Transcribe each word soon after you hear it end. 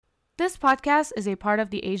This podcast is a part of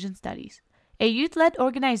the Asian Studies, a youth-led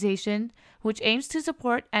organization which aims to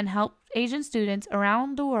support and help Asian students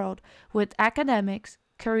around the world with academics,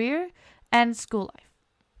 career, and school life.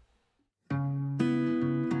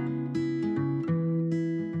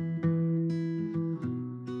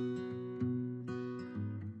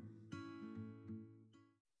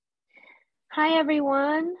 Hi,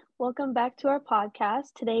 everyone. Welcome back to our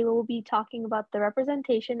podcast. Today, we will be talking about the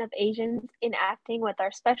representation of Asians in acting with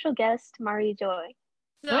our special guest, Marie Joy.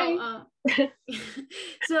 So,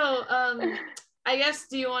 I guess,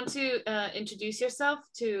 do you want to introduce yourself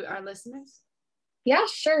to our listeners? Yeah,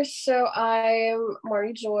 sure. So I'm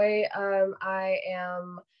Marie Joy. I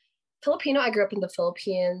am Filipino. I grew up in the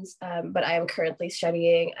Philippines, but I am currently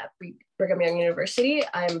studying at Brigham Young University.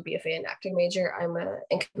 I'm a BFA in acting major. I'm an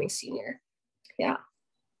incoming senior. Yeah.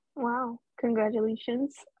 Wow.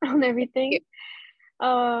 Congratulations on everything.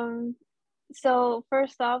 So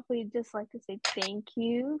first off, we'd just like to say thank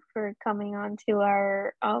you for coming on to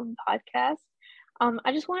our podcast.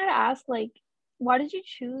 I just wanted to ask, why did you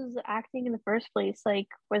choose acting in the first place? Like,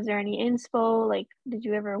 was there any inspo? Did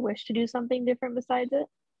you ever wish to do something different besides it?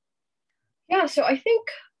 Yeah, so I think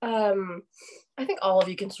all of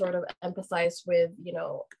you can sort of empathize with,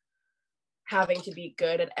 having to be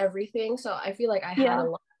good at everything. So I feel like I had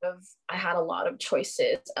a lot of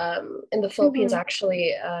choices. In the Philippines,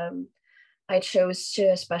 actually, I chose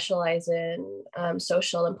to specialize in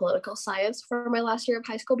social and political science for my last year of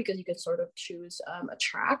high school because you could sort of choose a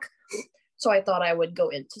track. So I thought I would go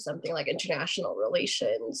into something like international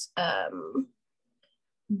relations.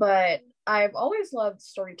 But I've always loved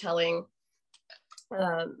storytelling.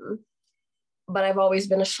 But I've always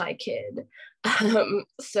been a shy kid.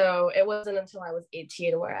 So it wasn't until I was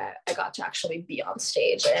 18 where I got to actually be on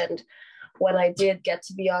stage. And when I did get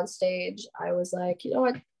to be on stage, I was like, you know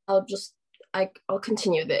what, I'll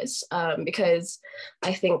continue this because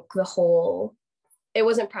I think it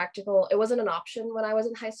wasn't practical. It wasn't an option when I was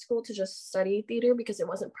in high school to just study theater because it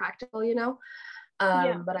wasn't practical,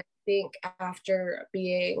 But I think after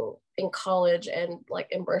being in college and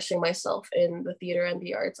immersing myself in the theater and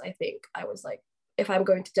the arts, I think I was like, if I'm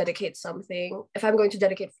going to dedicate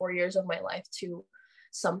 4 years of my life to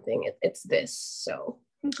something, it's this. So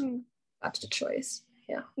that's the choice.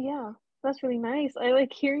 Yeah, that's really nice. I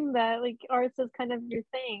like hearing that, arts is kind of your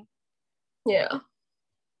thing. Yeah.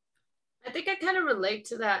 I think I kind of relate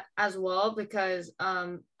to that as well because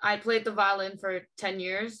I played the violin for 10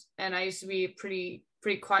 years and I used to be a pretty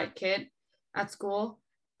quiet kid at school.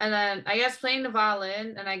 And then I guess playing the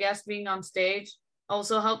violin and I guess being on stage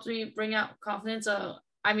also helps me bring out confidence. So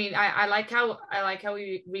I mean, I like how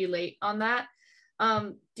we relate on that.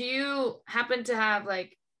 Do you happen to have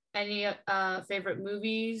any favorite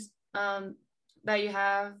movies that you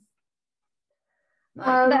have?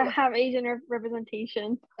 That have Asian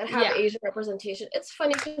representation. Asian representation. It's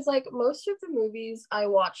funny because most of the movies I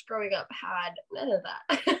watched growing up had none of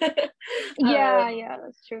that. Yeah,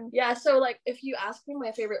 that's true. Yeah, so if you ask me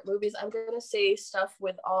my favorite movies, I'm gonna say stuff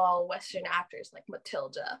with all Western actors like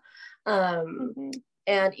Matilda,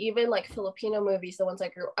 and even Filipino movies, the ones I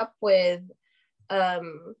grew up with.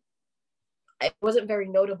 It wasn't very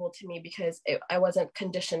notable to me because I wasn't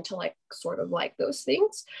conditioned to sort of those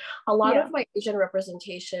things. A lot of my Asian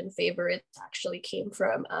representation favorites actually came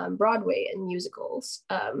from Broadway and musicals.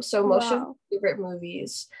 So most of my favorite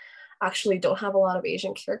movies actually don't have a lot of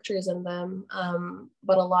Asian characters in them.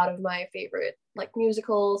 But a lot of my favorite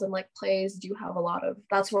musicals and plays do have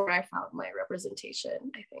that's where I found my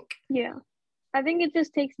representation, I think. Yeah. I think it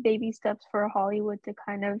just takes baby steps for Hollywood to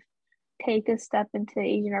kind of take a step into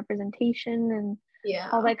Asian representation and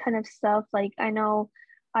all that kind of stuff. I know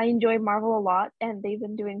I enjoy Marvel a lot and they've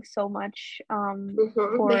been doing so much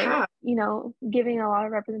for giving a lot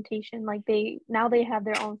of representation. They have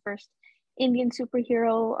their own first Indian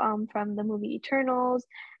superhero from the movie Eternals.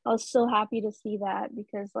 I was so happy to see that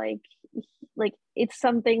because it's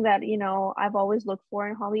something that I've always looked for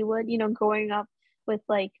in Hollywood, growing up with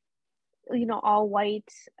all white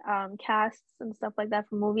casts and stuff like that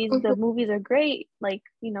for movies. The movies are great,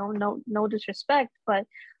 no disrespect, but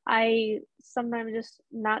I sometimes just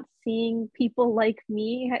not seeing people like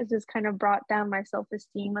me has just kind of brought down my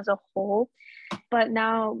self-esteem as a whole. But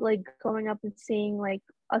now growing up and seeing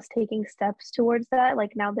us taking steps towards that,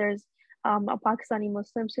 now there's a Pakistani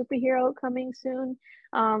Muslim superhero coming soon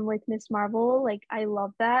with Miss Marvel. I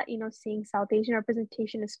love that, seeing South Asian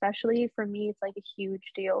representation, especially for me, it's a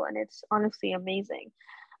huge deal and it's honestly amazing.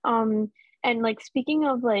 And speaking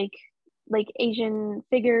of Asian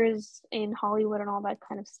figures in Hollywood and all that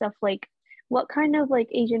kind of stuff, what kind of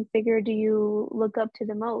Asian figure do you look up to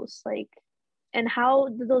the most? and how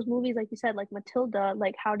did those movies, like you said, like Matilda,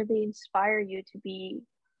 like how did they inspire you to be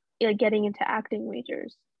like getting into acting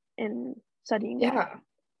majors and studying that?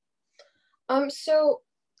 So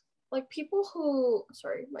like people who,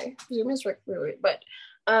 sorry, my Zoom is really, but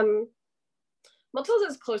Matilda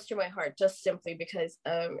is close to my heart just simply because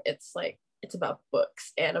it's like, it's about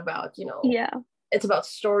books and about, you know, it's about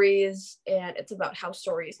stories, and it's about how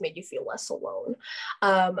stories made you feel less alone.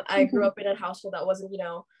 I grew up in a household that wasn't, you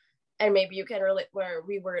know, and maybe you can relate, where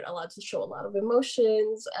we weren't allowed to show a lot of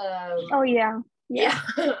emotions. So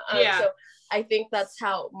I think that's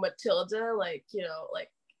how Matilda, like, you know,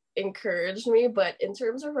 like encouraged me. But in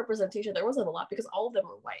terms of representation, there wasn't a lot because all of them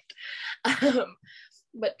were white.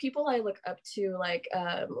 But people I look up to, like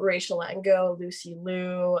Rachel Lango, Lucy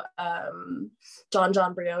Liu,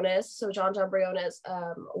 John Briones. So John Briones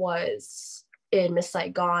was in Miss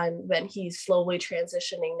Saigon, then he's slowly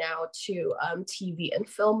transitioning now to TV and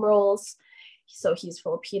film roles. So he's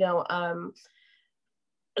Filipino.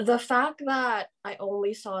 The fact that I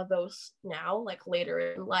only saw those now, like later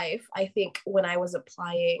in life, I think when I was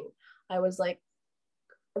applying, I was like,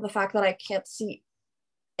 the fact that I can't see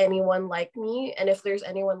anyone like me, and if there's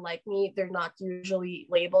anyone like me, they're not usually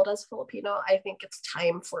labeled as Filipino. I think it's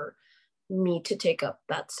time for me to take up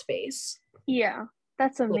that space. Yeah,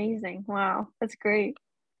 that's amazing. Wow, that's great.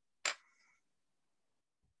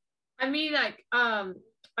 I mean, like,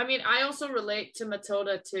 I also relate to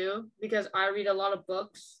Matilda too, because I read a lot of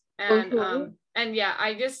books, and and yeah,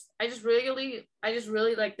 I just really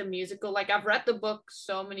like the musical. Like, I've read the book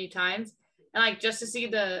so many times, and like just to see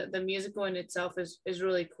the musical in itself is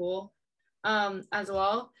really cool, as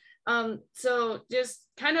well. So just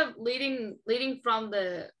kind of leading from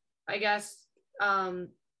the, I guess,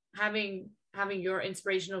 having your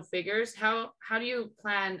inspirational figures, how do you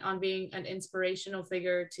plan on being an inspirational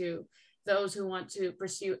figure to those who want to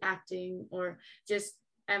pursue acting, or just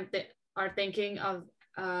are thinking of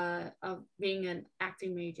being an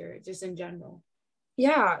acting major, just in general?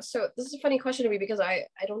 Yeah, so this is a funny question to me because I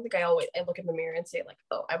don't think I look in the mirror and say like,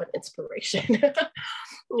 oh, I'm an inspiration.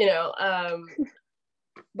 You know,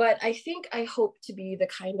 but I think I hope to be the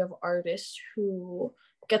kind of artist who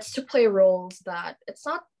gets to play roles that it's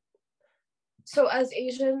not. So as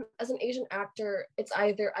an Asian actor, it's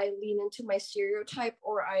either I lean into my stereotype,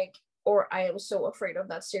 or I am so afraid of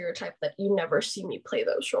that stereotype that you never see me play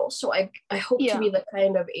those roles. So I hope to be the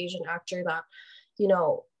kind of Asian actor that, you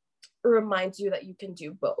know, reminds you that you can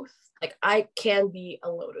do both. Like, I can be a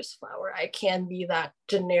lotus flower, I can be that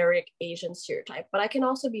generic Asian stereotype, but I can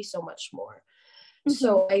also be so much more.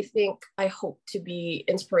 So I think I hope to be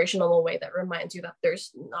inspirational in a way that reminds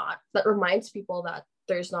people that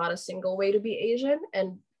there's not a single way to be Asian.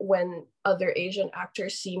 And when other Asian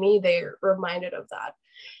actors see me, they're reminded of that.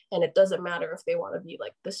 And it doesn't matter if they want to be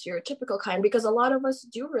like the stereotypical kind, because a lot of us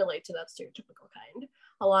do relate to that stereotypical kind.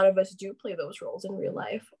 A lot of us do play those roles in real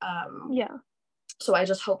life. So I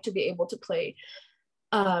just hope to be able to play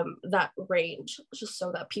that range, just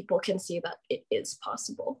so that people can see that it is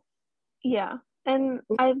possible. Yeah. And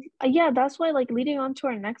that's why, like, leading on to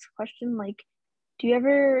our next question, like, do you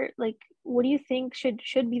ever, like, what do you think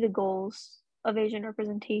should be the goals of Asian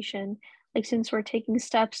representation? Like, since we're taking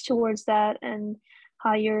steps towards that, and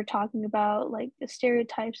how you're talking about like the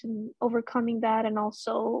stereotypes and overcoming that, and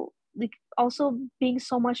also being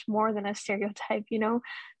so much more than a stereotype, you know?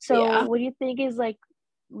 So what do you think is like,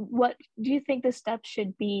 what do you think the steps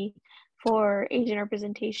should be for Asian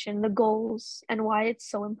representation, the goals, and why it's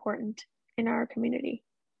so important in our community?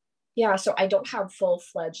 Yeah, so I don't have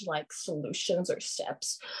full-fledged like solutions or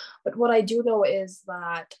steps, but what I do know is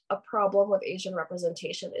that a problem with Asian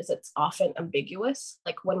representation is it's often ambiguous.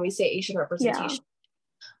 Like, when we say Asian representation,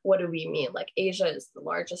 what do we mean? Like, Asia is the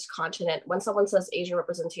largest continent. When someone says Asian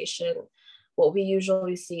representation, what we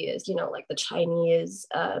usually see is, you know, like the Chinese,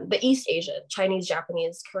 the East Asian, Chinese,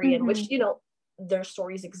 Japanese, Korean, which, you know, their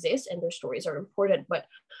stories exist and their stories are important, but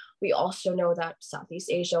we also know that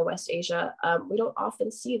Southeast Asia, West Asia, we don't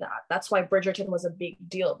often see that. That's why Bridgerton was a big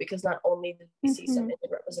deal, because not only did we see some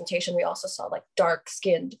Indian representation, we also saw like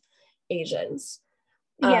dark-skinned Asians.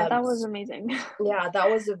 That was amazing. Yeah, that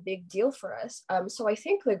was a big deal for us. So I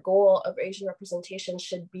think the goal of Asian representation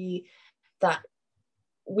should be that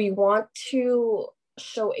we want to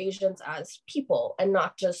show Asians as people and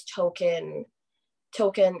not just token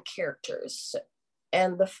characters.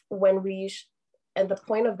 And the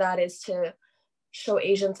point of that is to show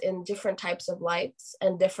Asians in different types of lights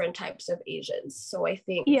and different types of Asians. So I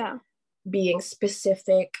think being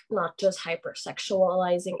specific, not just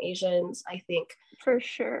hypersexualizing Asians, I think. For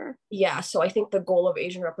sure. Yeah, so I think the goal of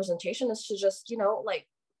Asian representation is to just, you know, like,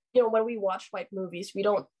 when we watch white movies, we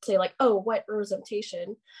don't say like, oh, white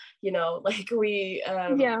representation, like we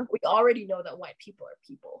already know that white people are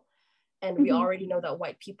people, and we already know that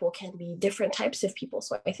white people can be different types of people.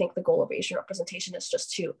 So I think the goal of Asian representation is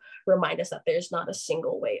just to remind us that there's not a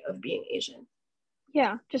single way of being Asian.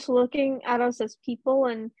 Yeah, just looking at us as people,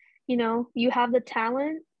 and you have the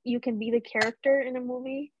talent, you can be the character in a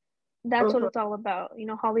movie. That's what it's all about.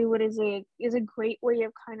 Hollywood is a great way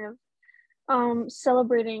of kind of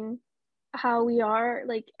celebrating how we are,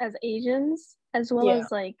 like, as Asians, as well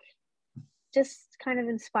as like just kind of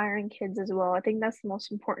inspiring kids as well. I think that's the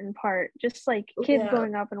most important part. Just like kids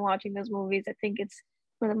growing up and watching those movies, I think it's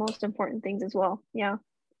one of the most important things as well. Yeah,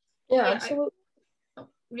 absolutely.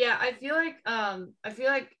 I feel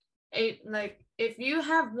like if you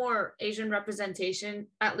have more Asian representation,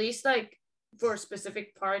 at least like for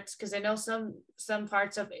specific parts, because I know some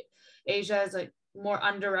parts of Asia is like more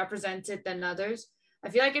underrepresented than others. I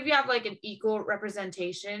feel like if you have like an equal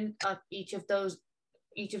representation of each of those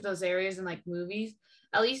areas in like movies,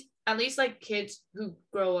 at least like kids who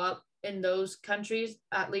grow up in those countries,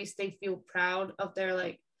 at least they feel proud of their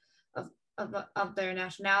like of their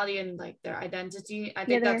nationality and like their identity. I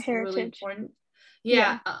think that's heritage. Really important.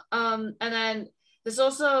 And then this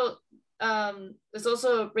also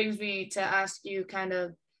brings me to ask you kind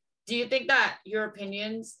of, do you think that your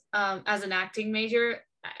opinions as an acting major,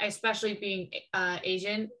 especially being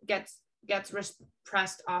Asian, gets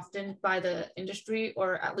repressed often by the industry,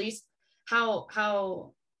 or at least how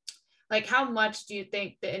much do you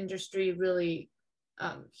think the industry really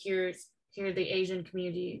hears the Asian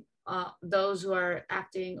community, those who are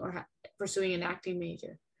acting or pursuing an acting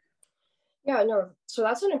major? Yeah, no, so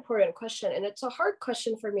that's an important question, and it's a hard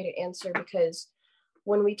question for me to answer, because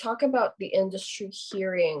when we talk about the industry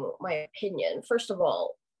hearing my opinion, first of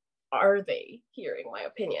all, are they hearing my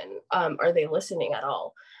opinion? Are they listening at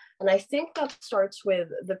all? And I think that starts with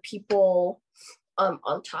the people on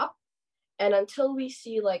top. And until we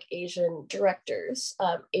see like Asian directors,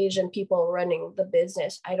 Asian people running the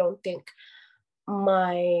business, I don't think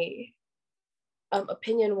my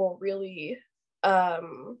opinion will really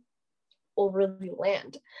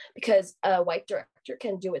land, because a white director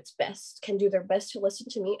can do their best to listen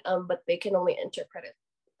to me, but they can only interpret it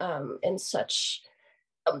in such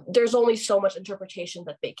there's only so much interpretation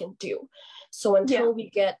that they can do. So until we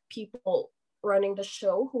get people running the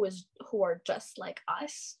show who are just like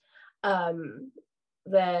us, then,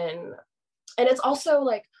 and it's also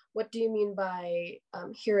like, what do you mean by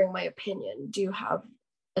hearing my opinion? Do you have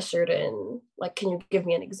a certain, like, can you give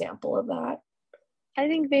me an example of that? I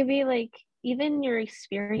think maybe like even your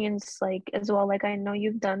experience, like, as well, like I know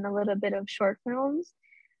you've done a little bit of short films,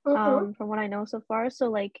 from what I know so far. So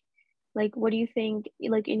like what do you think,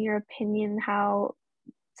 like, in your opinion, how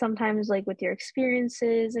sometimes, like, with your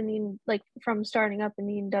experiences, I mean, like, from starting up in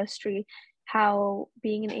the industry, how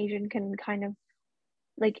being an Asian can kind of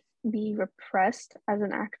like be repressed as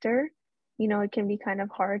an actor? It can be kind of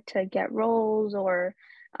hard to get roles, or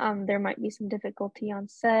there might be some difficulty on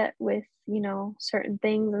set with certain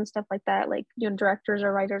things and stuff like that, like directors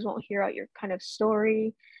or writers won't hear out your kind of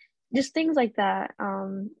story, just things like that.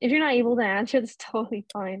 If you're not able to answer, that's totally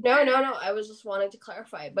fine. No, I was just wanting to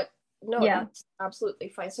clarify, but no, that's absolutely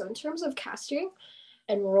fine. So in terms of casting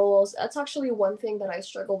and roles, that's actually one thing that I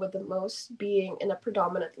struggle with the most, being in a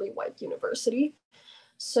predominantly white university.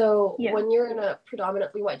 So when you're in a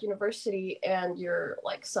predominantly white university and you're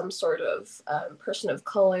like some sort of person of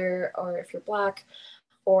color, or if you're Black,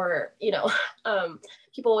 or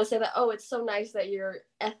people always say that, oh, it's so nice that you're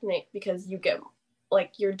ethnic because you get,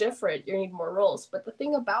 like, you're different, you need more roles. But the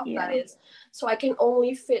thing about that is, so I can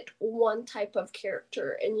only fit one type of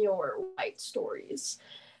character in your white stories,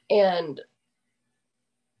 and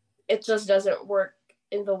it just doesn't work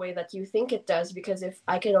in the way that you think it does, because if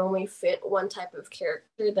I can only fit one type of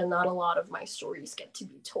character, then not a lot of my stories get to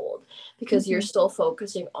be told, because you're still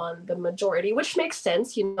focusing on the majority, which makes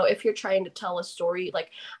sense. If you're trying to tell a story,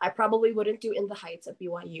 like, I probably wouldn't do In the Heights at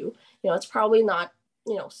BYU. It's probably not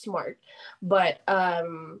smart, but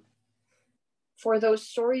for those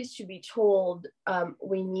stories to be told,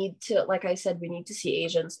 we need to, like I said, we need to see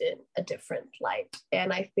Asians in a different light.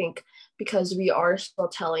 And I think because we are still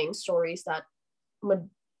telling stories that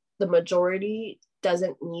the majority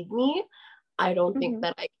doesn't need me, I don't think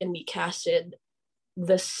that I can be casted at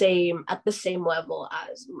the same level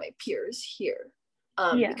as my peers here,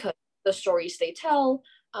 because the stories they tell,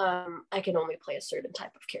 I can only play a certain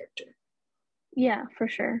type of character. Yeah, for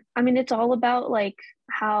sure. I mean, it's all about like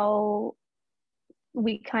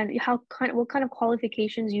what kind of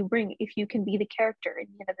qualifications you bring if you can be the character at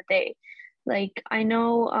the end of the day. Like, I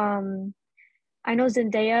know I know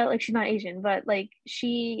Zendaya, like she's not Asian, but like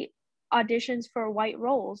she auditions for white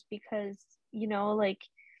roles because, you know, like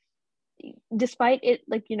despite it,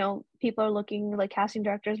 like, you know, people are looking, like casting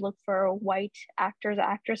directors look for white actors,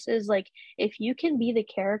 actresses, like if you can be the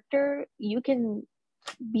character, you can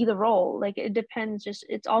be the role. Like it depends, just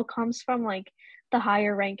it all comes from like the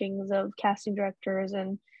higher rankings of casting directors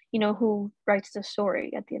and, you know, who writes the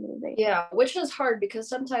story at the end of the day. Yeah, which is hard because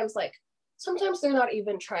sometimes they're not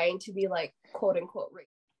even trying to be like quote unquote right.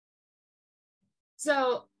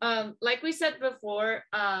 So like we said before,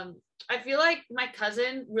 I feel like my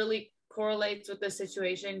cousin really correlates with the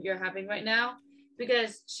situation you're having right now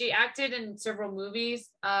because she acted in several movies.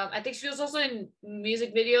 I think she was also in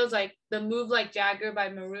music videos like the Move Like Jagger by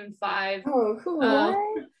Maroon 5. Oh, cool. What?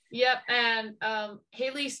 Yep, and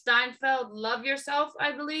Haley Steinfeld, Love Yourself,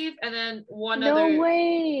 I believe, and then one No other.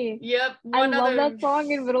 way. Yep, I love that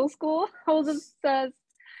song in middle school. I was obsessed.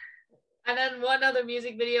 And then one other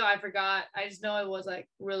music video I forgot. I just know it was like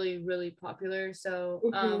really, really popular. So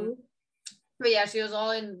but yeah, she was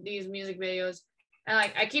all in these music videos. And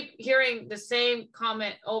like I keep hearing the same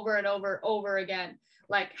comment over and over again.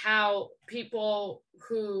 Like how people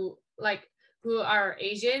who are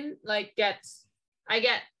Asian like I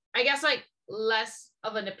guess like less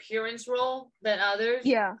of an appearance role than others.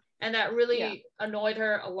 Yeah. And that really annoyed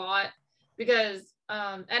her a lot because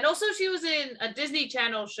and also she was in a Disney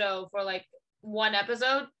Channel show for like one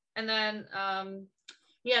episode, and then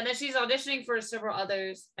then she's auditioning for several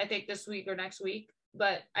others, I think this week or next week.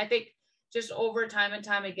 But I think just over time and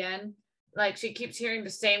time again, like she keeps hearing the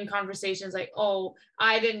same conversations like, oh,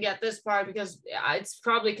 I didn't get this part because it's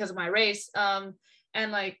probably because of my race.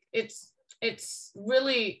 And like it's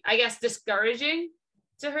really, I guess, discouraging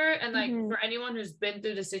to her and like for anyone who's been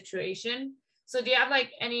through the situation. So do you have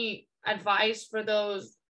like any advice for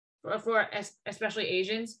those for especially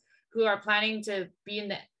Asians who are planning to be in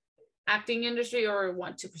the acting industry or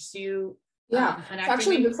want to pursue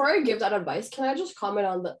actually before I give that advice, can I just comment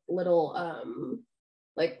on the little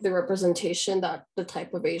like the representation that the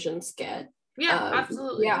type of Asians get?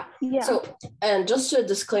 Absolutely. So, and just a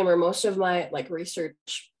disclaimer, most of my like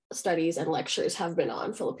research studies and lectures have been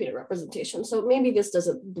on Filipino representation, so maybe this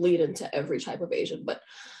doesn't bleed into every type of Asian, but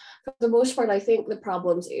for the most part, I think the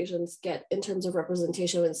problems Asians get in terms of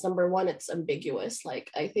representation is, number one, it's ambiguous.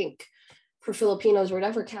 Like, I think for Filipinos, we're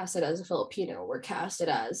never casted as a Filipino. We're casted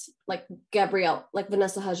as like Gabrielle, like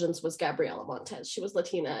Vanessa Hudgens was Gabriela Montez. She was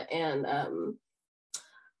Latina. And a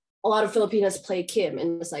lot of Filipinas play Kim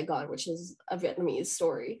in Saigon, which is a Vietnamese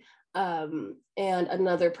story. And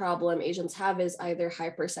another problem Asians have is either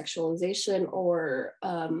hypersexualization or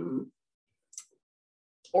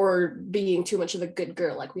being too much of a good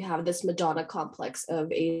girl. Like we have this Madonna complex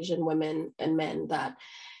of Asian women and men that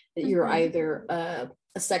you're either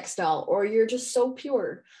a sex doll or you're just so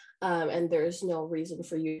pure. And there's no reason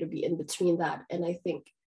for you to be in between that. And I think,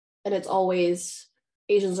 and it's always,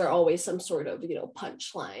 Asians are always some sort of, you know,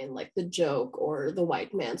 punchline, like the joke or the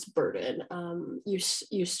white man's burden.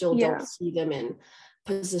 You still don't see them in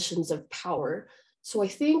positions of power. So I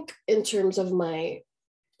think in terms of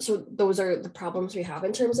so those are the problems we have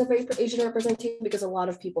in terms of Asian representation, because a lot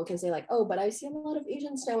of people can say like, oh, but I see a lot of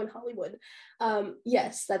Asians now in Hollywood.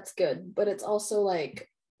 Yes, that's good. But it's also like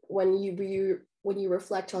when you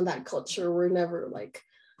reflect on that culture, we're never like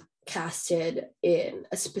casted in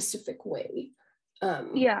a specific way.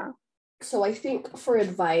 So I think for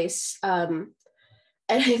advice, and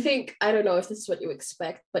I think, I don't know if this is what you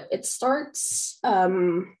expect, but it starts,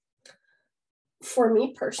 for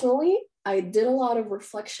me personally, I did a lot of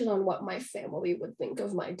reflection on what my family would think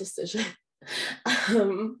of my decision.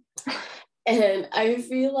 And I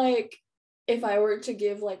feel like if I were to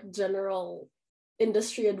give like general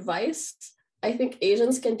industry advice, I think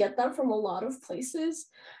Asians can get that from a lot of places,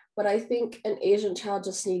 but I think an Asian child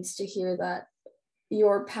just needs to hear that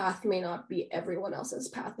your path may not be everyone else's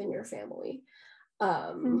path in your family.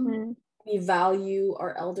 We value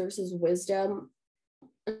our elders' wisdom.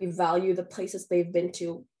 We value the places they've been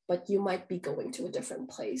to, but you might be going to a different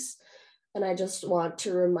place. And I just want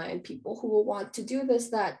to remind people who will want to do this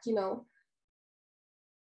that, you know,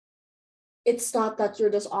 it's not that you're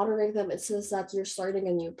dishonoring them, it's just that you're starting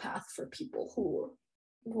a new path for people who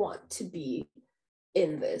want to be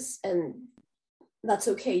in this. And that's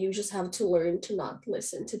okay. You just have to learn to not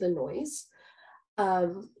listen to the noise.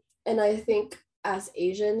 And I think as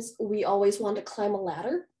Asians, we always want to climb a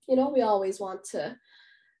ladder. You know, we always want to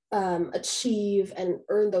achieve and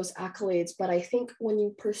earn those accolades. But I think when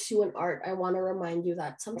you pursue an art, I want to remind you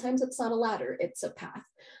that sometimes it's not a ladder, it's a path.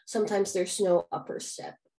 Sometimes there's no upper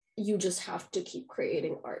step. You just have to keep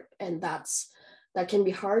creating art. And that's that can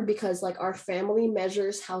be hard because like our family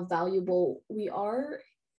measures how valuable we are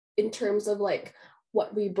in terms of like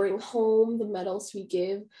what we bring home, the medals we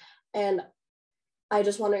give. And I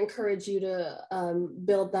just want to encourage you to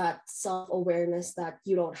build that self-awareness that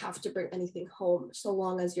you don't have to bring anything home. So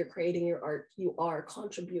long as you're creating your art, you are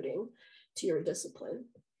contributing to your discipline.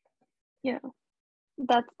 Yeah,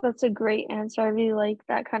 that's a great answer. I really like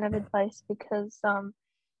that kind of advice because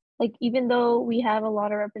like even though we have a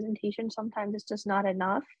lot of representation, sometimes it's just not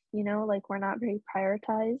enough, like we're not very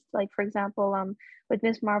prioritized. Like for example, with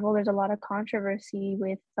Miss Marvel, there's a lot of controversy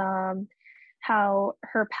with how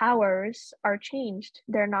her powers are changed.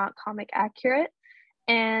 They're not comic accurate,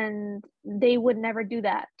 and they would never do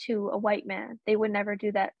that to a white man. They would never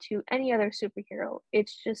do that to any other superhero.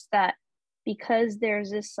 It's just that because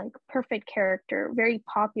there's this like perfect character, very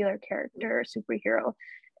popular character, superhero,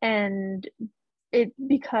 and it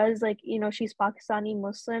because like she's Pakistani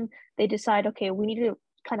Muslim, they decide, okay, we need to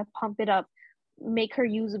kind of pump it up, make her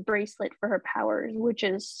use a bracelet for her powers, which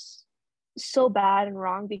is so bad and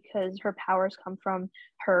wrong because her powers come from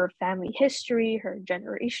her family history, her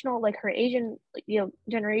generational, like her Asian,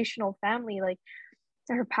 generational family, like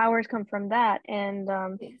her powers come from that. And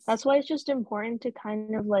that's why it's just important to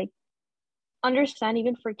kind of like understand,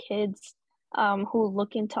 even for kids who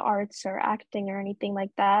look into arts or acting or anything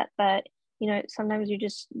like that, that sometimes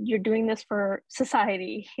you're doing this for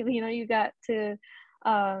society. You got to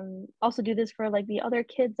also do this for like the other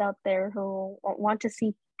kids out there who want to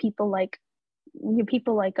see people like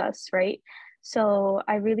us, right? So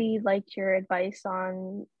I really liked your advice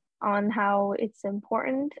on how it's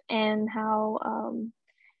important, and how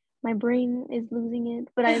my brain is losing it,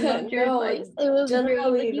 but I loved your advice. It was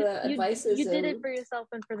generally great. Like, the advice is you did it for yourself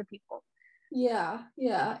and for the people. Yeah,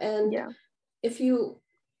 and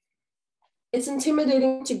it's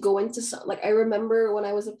intimidating to go into like I remember when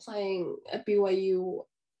I was applying at BYU,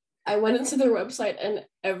 I went into their website and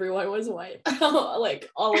everyone was white, like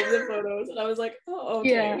all of the photos, and I was like, oh,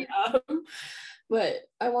 okay. Yeah. But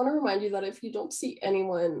I want to remind you that if you don't see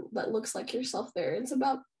anyone that looks like yourself there, it's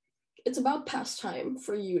about pastime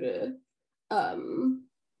for you to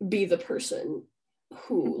be the person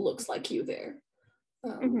who looks like you there.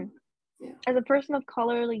 Yeah. As a person of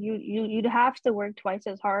color, like you'd have to work twice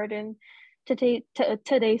as hard in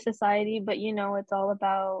today's society, but it's all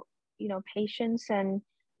about patience and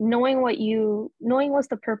knowing what's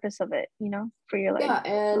the purpose of it, for your life. Yeah,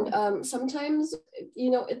 and sometimes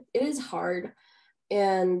it is hard,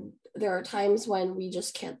 and there are times when we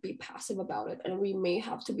just can't be passive about it, and we may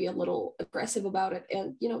have to be a little aggressive about it,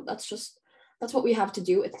 and that's what we have to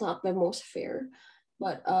do. It's not the most fair,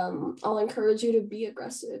 but I'll encourage you to be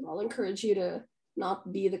aggressive. I'll encourage you to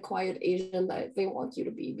not be the quiet Asian that they want you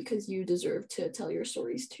to be, because you deserve to tell your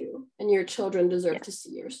stories too, and your children deserve to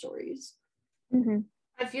see your stories. Mm-hmm.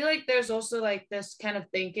 I feel like there's also like this kind of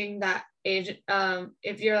thinking that Asian,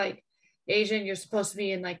 if you're like Asian, you're supposed to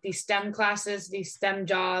be in like these STEM classes, these STEM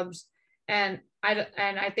jobs, and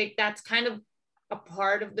I think that's kind of a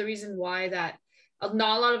part of the reason why that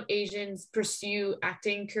not a lot of Asians pursue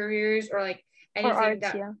acting careers or like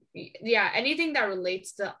anything anything that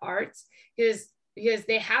relates to arts, because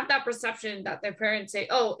they have that perception that their parents say,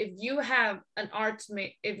 oh, if you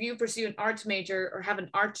pursue an arts major or have an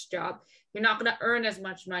arts job, you're not going to earn as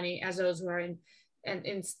much money as those who are in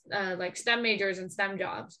like STEM majors and STEM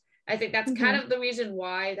jobs. I think that's kind of the reason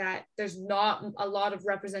why that there's not a lot of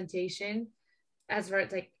representation as far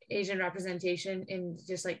as like Asian representation in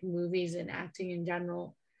just like movies and acting in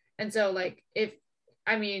general. And so like I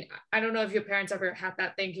don't know if your parents ever had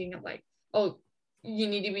that thinking of like, oh, you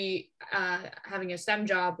need to be having a STEM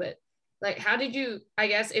job, but like how did you, I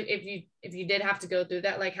guess if you did have to go through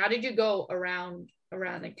that, like how did you go around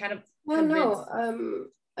and kind of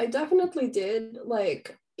I definitely did.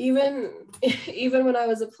 Like even when I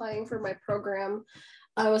was applying for my program,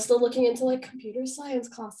 I was still looking into like computer science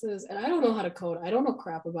classes, and I don't know how to code. I don't know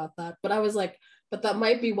crap about that, but I was like, but that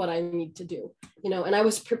might be what I need to do, and I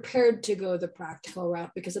was prepared to go the practical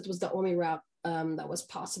route because it was the only route that was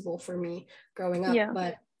possible for me growing up.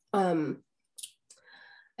 But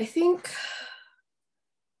I think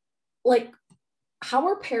like how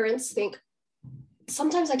our parents think,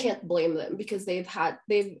 sometimes I can't blame them because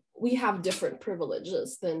we have different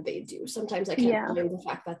privileges than they do. Sometimes I can't blame the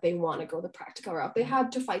fact that they want to go the practical route. They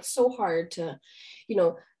had to fight so hard to,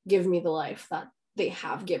 give me the life that they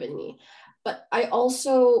have given me. But I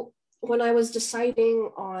also, when I was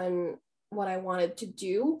deciding on what I wanted to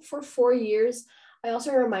do for 4 years, I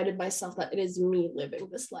also reminded myself that it is me living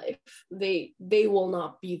this life. They will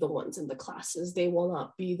not be the ones in the classes. They will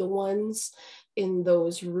not be the ones in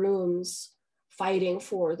those rooms fighting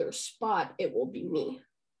for their spot, it will be me.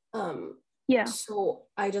 So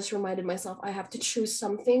I just reminded myself I have to choose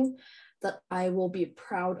something that I will be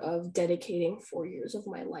proud of dedicating 4 years of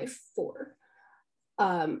my life for.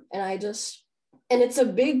 And it's a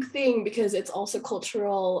big thing because it's also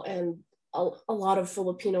cultural, and a lot of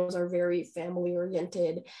Filipinos are very family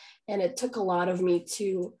oriented, and it took a lot of me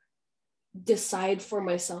to decide for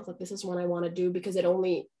myself that this is what I want to do, because it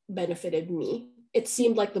only benefited me. It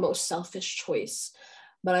seemed like the most selfish choice,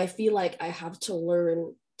 but I feel like I have to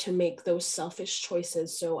learn to make those selfish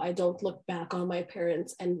choices so I don't look back on my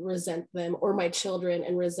parents and resent them, or my children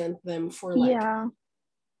and resent them for like,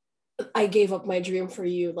 I gave up my dream for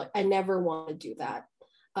you. Like, I never want to do that.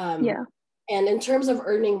 And in terms of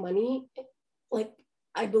earning money, like,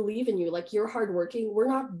 I believe in you. Like, you're hardworking. We're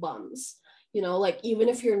not bums, you know, like, even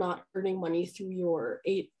if you're not earning money through your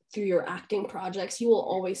acting projects, you will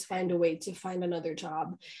always find a way to find another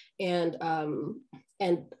job and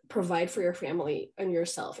provide for your family and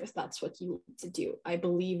yourself if that's what you need to do. I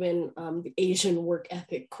believe in the Asian work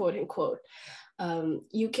ethic, quote unquote.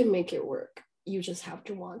 You can make it work. You just have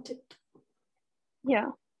to want it.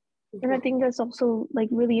 Yeah. And I think that's also like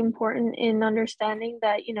really important in understanding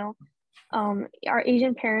that, you know, our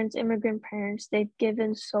Asian parents, immigrant parents, they've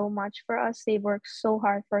given so much for us. They've worked so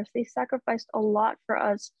hard for us. They sacrificed a lot for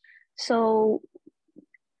us. So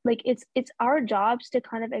like it's our jobs to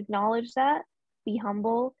kind of acknowledge that, be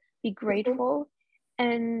humble, be grateful.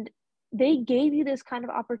 And they gave you this kind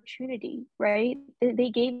of opportunity, right?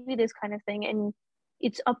 They gave you this kind of thing, and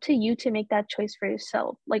it's up to you to make that choice for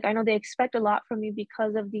yourself. Like, I know they expect a lot from you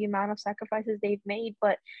because of the amount of sacrifices they've made,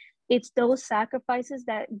 but it's those sacrifices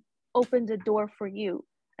that opens a door for you.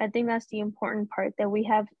 I think that's the important part, that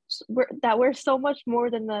we're so much more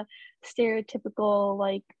than the stereotypical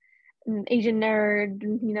like Asian nerd,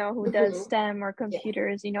 you know, who does STEM or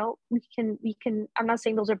computers. You know, we can I'm not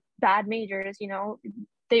saying those are bad majors, you know,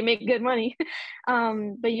 they make good money.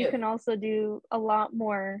 But you can also do a lot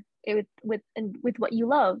more with what you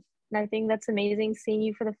love. And I think that's amazing, seeing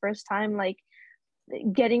you for the first time, like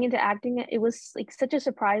getting into acting. It was like such a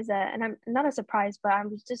surprise and I'm not a surprise, but I'm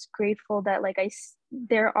just grateful that like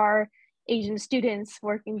there are Asian students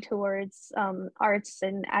working towards arts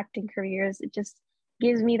and acting careers. It just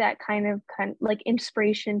gives me that kind of like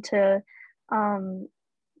inspiration to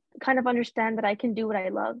kind of understand that I can do what I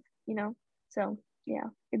love, you know. So yeah,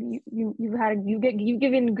 you've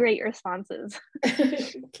given great responses.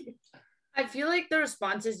 I feel like the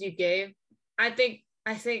responses you gave, I think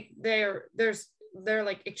they're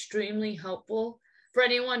like extremely helpful for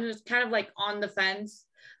anyone who's kind of like on the fence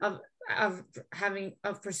of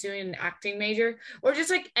pursuing an acting major, or just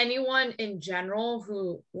like anyone in general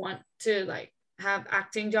who want to like have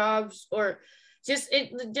acting jobs, or just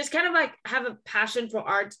kind of like have a passion for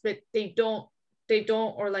arts, but they don't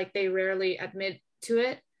or like they rarely admit to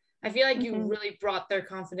it. I feel like you really brought their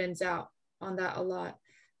confidence out on that a lot.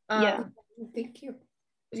 Thank you.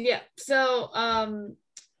 Yeah. So I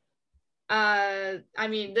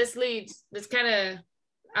mean, I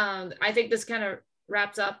think this kind of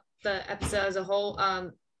wraps up the episode as a whole.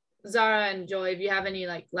 Zara and Joy, if you have any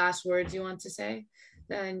like last words you want to say,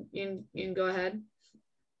 then you can go ahead.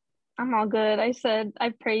 I'm all good. I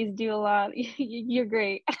praised you a lot. You're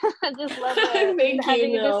great. I just love having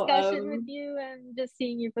a discussion with you and just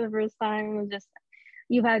seeing you for the first time.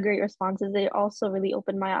 You've had great responses. They also really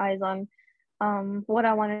opened my eyes on what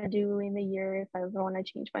I want to do in the year if I ever want to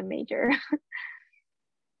change my major.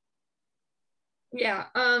 Yeah.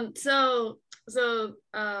 So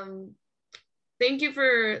thank you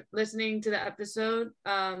for listening to the episode.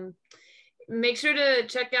 Make sure to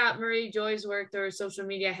check out Marie Joy's work through her social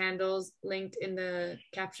media handles linked in the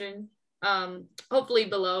caption, hopefully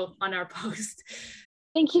below on our post.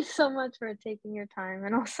 Thank you so much for taking your time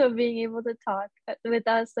and also being able to talk with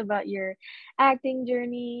us about your acting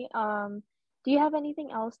journey. Do you have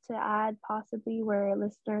anything else to add, possibly, where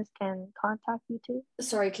listeners can contact you to?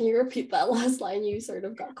 Sorry, can you repeat that last line? You sort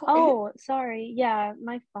of got quiet. Oh, sorry. Yeah,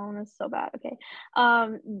 my phone is so bad. Okay.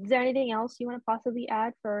 Is there anything else you want to possibly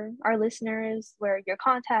add for our listeners, where your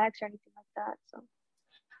contacts or anything like that?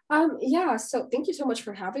 Yeah, so thank you so much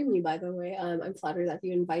for having me, by the way. I'm flattered that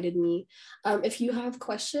you invited me. If you have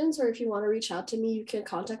questions or if you want to reach out to me, you can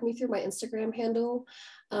contact me through my Instagram handle.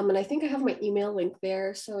 And I think I have my email link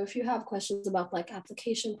there. So if you have questions about like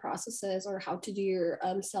application processes or how to do your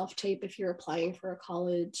self-tape if you're applying for a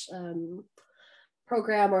college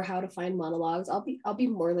program, or how to find monologues, I'll be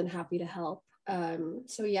more than happy to help.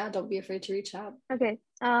 So yeah, don't be afraid to reach out. Okay.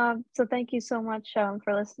 So thank you so much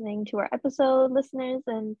for listening to our episode, listeners,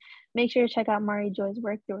 and make sure to check out Mari Joy's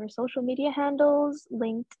work through her social media handles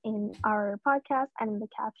linked in our podcast and in the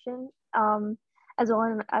caption, as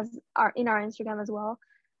well as our Instagram as well.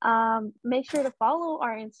 Make sure to follow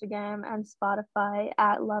our Instagram and Spotify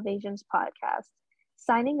at Love Asians Podcast.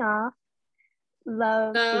 Signing off.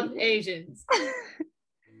 Love Asians.